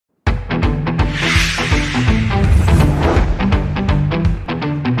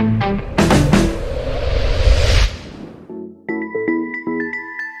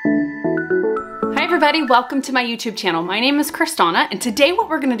everybody, welcome to my YouTube channel. My name is Crys'Dawna, and today what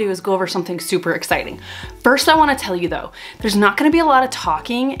we're gonna do is go over something super exciting. First, I wanna tell you though, there's not gonna be a lot of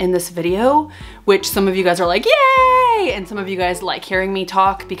talking in this video, which some of you guys are like, yay! And some of you guys like hearing me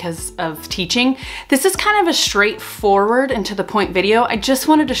talk because of teaching. This is kind of a straightforward and to the point video. I just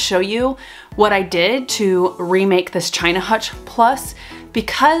wanted to show you what I did to remake this China hutch. Plus,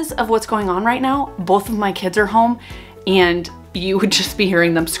 because of what's going on right now, both of my kids are home and you would just be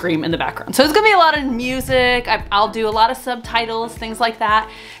hearing them scream in the background. So it's gonna be a lot of music. I'll do a lot of subtitles, things like that.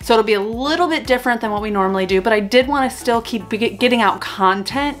 So it'll be a little bit different than what we normally do, but I did wanna still keep getting out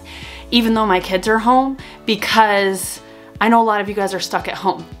content even though my kids are home, because I know a lot of you guys are stuck at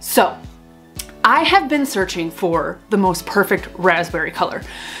home. So I have been searching for the most perfect raspberry color.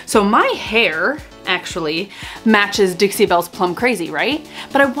 So my hair actually matches Dixie Belle's Plum Crazy, right?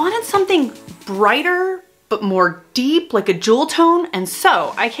 But I wanted something brighter, but more deep, like a jewel tone. And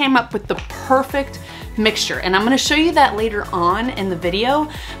so I came up with the perfect mixture. And I'm gonna show you that later on in the video,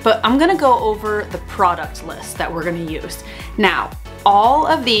 but I'm gonna go over the product list that we're gonna use. Now, all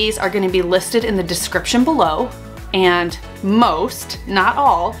of these are gonna be listed in the description below, and most, not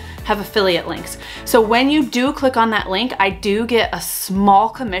all, have affiliate links. So when you do click on that link, I do get a small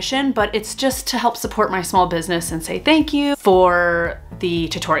commission, but it's just to help support my small business and say thank you for the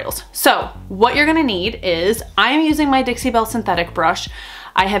tutorials. So what you're gonna need is, I am using my Dixie Belle synthetic brush.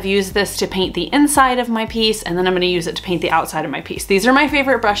 I have used this to paint the inside of my piece, and then I'm gonna use it to paint the outside of my piece. These are my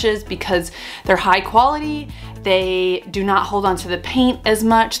favorite brushes because they're high quality. They do not hold onto the paint as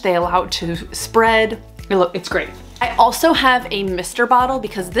much. They allow it to spread. Look, it's great. I also have a mister bottle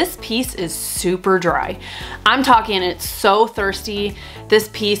because this piece is super dry. I'm talking, it's so thirsty. This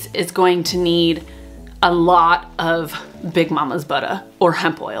piece is going to need a lot of Big Mama's butter or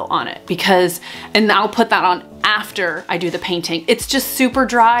hemp oil on it and I'll put that on after I do the painting. It's just super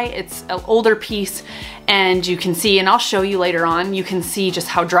dry. It's an older piece, and you can see, and I'll show you later on, you can see just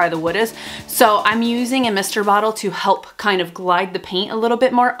how dry the wood is. So I'm using a mister bottle to help kind of glide the paint a little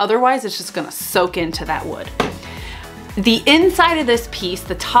bit more. Otherwise, it's just gonna soak into that wood. The inside of this piece,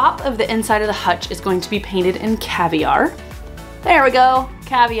 the top of the inside of the hutch, is going to be painted in Caviar. There we go,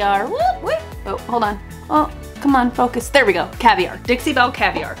 Caviar. Whoop, whoop. Oh, hold on. Oh, come on, focus. There we go, Caviar, Dixie Belle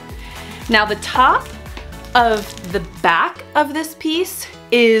Caviar. Now the top of the back of this piece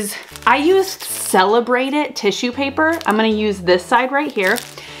is, I used Celebrate It tissue paper. I'm gonna use this side right here.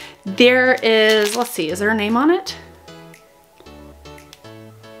 There is, let's see, is there a name on it?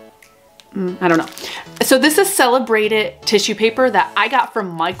 I don't know. So this is Celebrate It tissue paper that I got from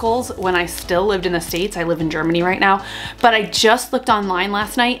Michael's when I still lived in the States. I live in Germany right now, but I just looked online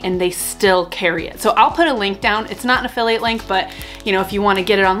last night and they still carry it. So I'll put a link down. It's not an affiliate link, but you know, if you want to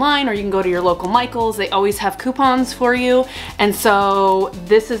get it online, or you can go to your local Michael's, they always have coupons for you. And so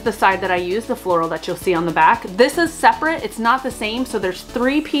this is the side that I use, the floral that you'll see on the back. This is separate, it's not the same. So there's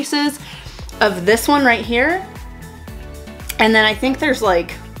 3 pieces of this one right here. And then I think there's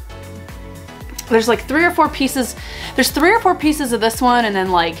like 3 or 4 pieces. There's 3 or 4 pieces of this one, and then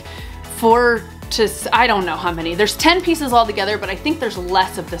like 4 to, I don't know how many. There's 10 pieces altogether, but I think there's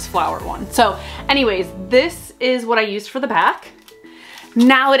less of this flower one. So anyways, this is what I used for the back.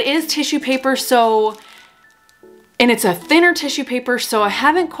 Now it is tissue paper, and it's a thinner tissue paper, so I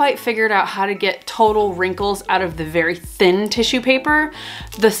haven't quite figured out how to get total wrinkles out of the very thin tissue paper.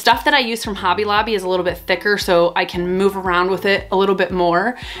 The stuff that I use from Hobby Lobby is a little bit thicker, so I can move around with it a little bit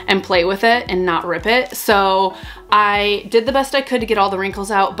more and play with it and not rip it. So I did the best I could to get all the wrinkles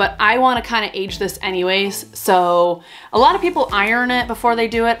out, but I want to kind of age this anyways. So a lot of people iron it before they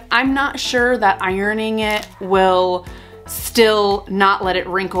do it. I'm not sure that ironing it will still not let it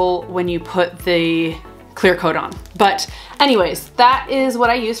wrinkle when you put the clear coat on. But anyways, that is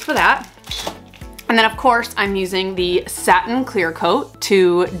what I used for that. And then of course I'm using the satin clear coat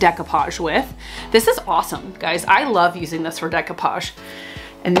to decoupage with. This is awesome, guys. I love using this for decoupage.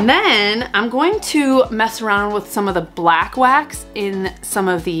 And then I'm going to mess around with some of the black wax in some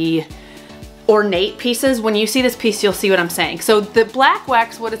of the ornate pieces. When you see this piece, you'll see what I'm saying. So the black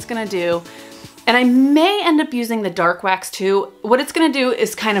wax, what it's gonna do, and I may end up using the dark wax too, what it's gonna do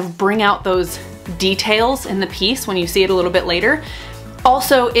is kind of bring out those details in the piece when you see it a little bit later.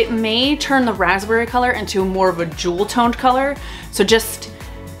 Also, it may turn the raspberry color into more of a jewel toned color, so just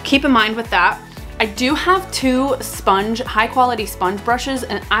keep in mind with that. I do have 2 high quality sponge brushes,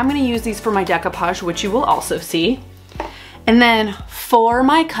 and I'm gonna use these for my decoupage, which you will also see. And then for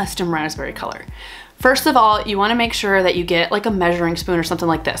my custom raspberry color, first of all, you wanna make sure that you get like a measuring spoon or something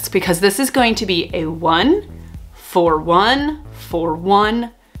like this, because this is going to be a 1 for 1 for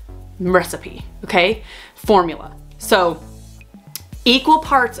 1 recipe, okay? Formula. So equal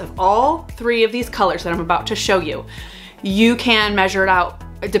parts of all 3 of these colors that I'm about to show you. You can measure it out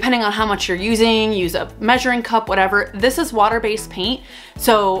depending on how much you're using, use a measuring cup, whatever. This is water-based paint,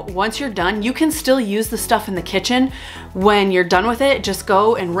 so once you're done, you can still use the stuff in the kitchen. When you're done with it, just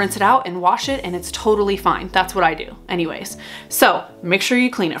go and rinse it out and wash it, and it's totally fine. That's what I do anyways. So make sure you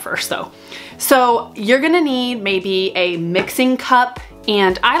clean it first though. So you're gonna need maybe a mixing cup,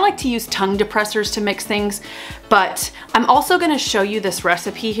 and I like to use tongue depressors to mix things, but I'm also gonna show you this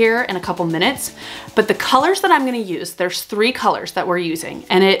recipe here in a couple minutes. But the colors that I'm gonna use, there's 3 colors that we're using,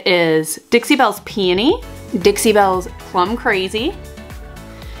 and it is Dixiebelle's Peony, Dixiebelle's Plum Crazy,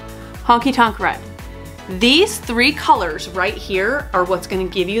 Honky Tonk Red. These 3 colors right here are what's gonna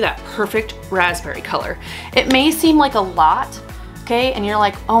give you that perfect raspberry color. It may seem like a lot, okay, and you're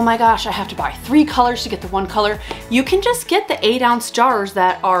like, oh my gosh, I have to buy 3 colors to get the 1 color. You can just get the 8-ounce jars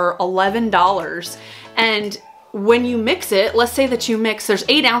that are $11. And when you mix it, let's say that you mix, there's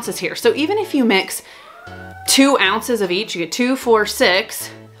 8 ounces here. So even if you mix 2 ounces of each, you get 2, 4, 6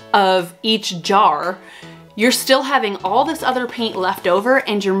 of each jar, you're still having all this other paint left over,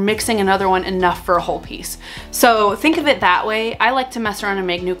 and you're mixing another one enough for a whole piece. So think of it that way. I like to mess around and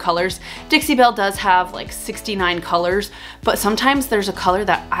make new colors. Dixiebelle does have like 69 colors, but sometimes there's a color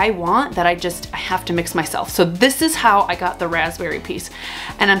that I want that I have to mix myself. So this is how I got the raspberry piece,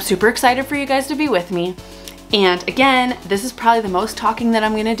 and I'm super excited for you guys to be with me. And again, this is probably the most talking that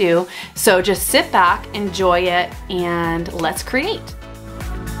I'm gonna do. So just sit back, enjoy it, and let's create.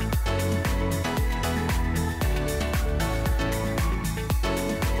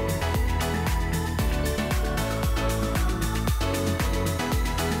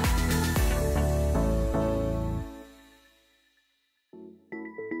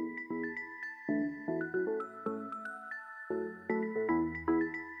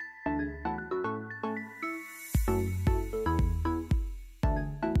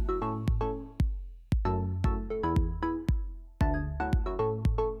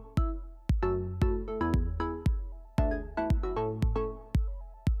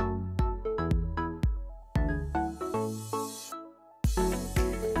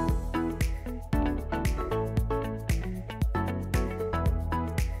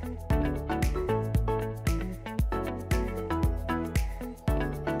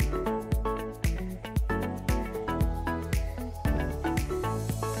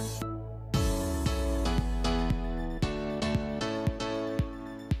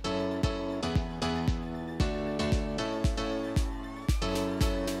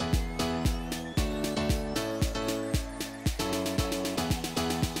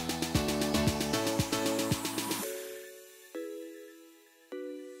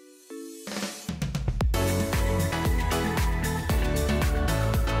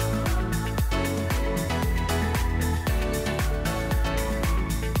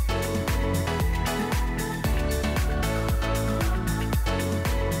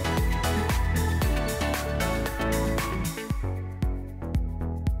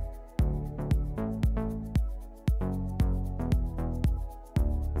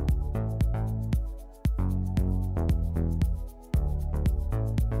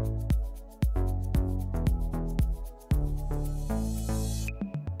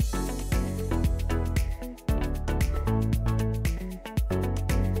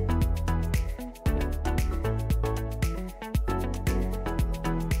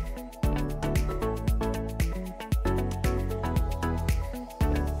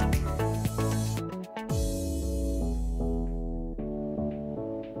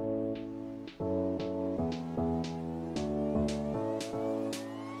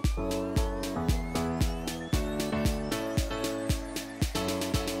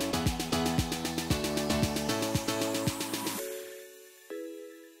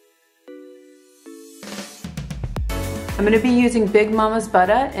 I'm gonna be using Big Mama's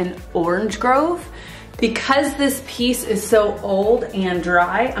Butter in Orange Grove. Because this piece is so old and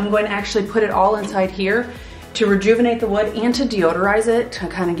dry, I'm going to actually put it all inside here to rejuvenate the wood and to deodorize it, to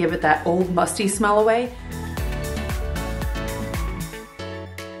kind of give it that old musty smell away.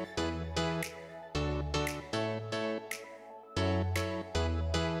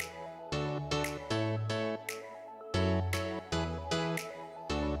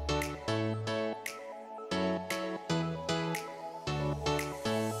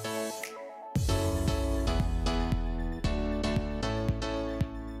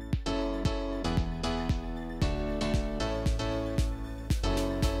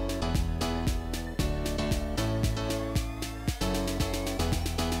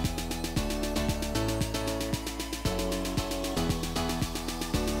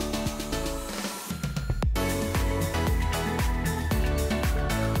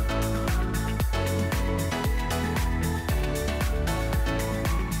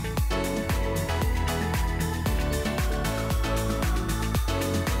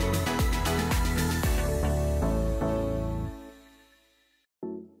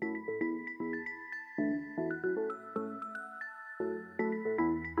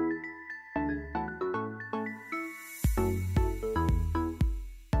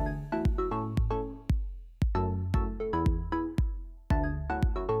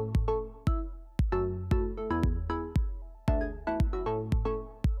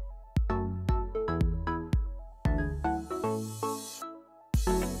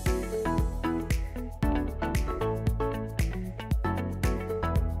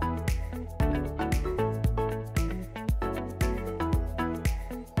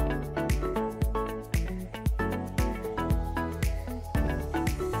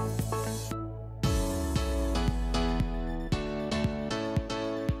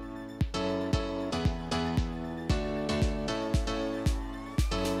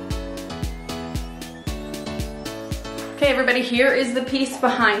 Okay everybody, here is the piece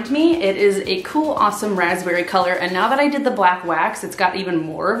behind me. It is a cool, awesome raspberry color, and now that I did the black wax, it's got even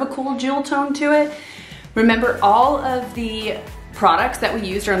more of a cool jewel tone to it. Remember, all of the products that we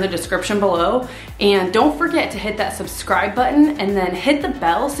used are in the description below, and don't forget to hit that subscribe button and then hit the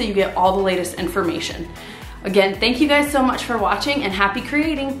bell so you get all the latest information. Again, thank you guys so much for watching and happy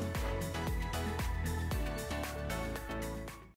creating!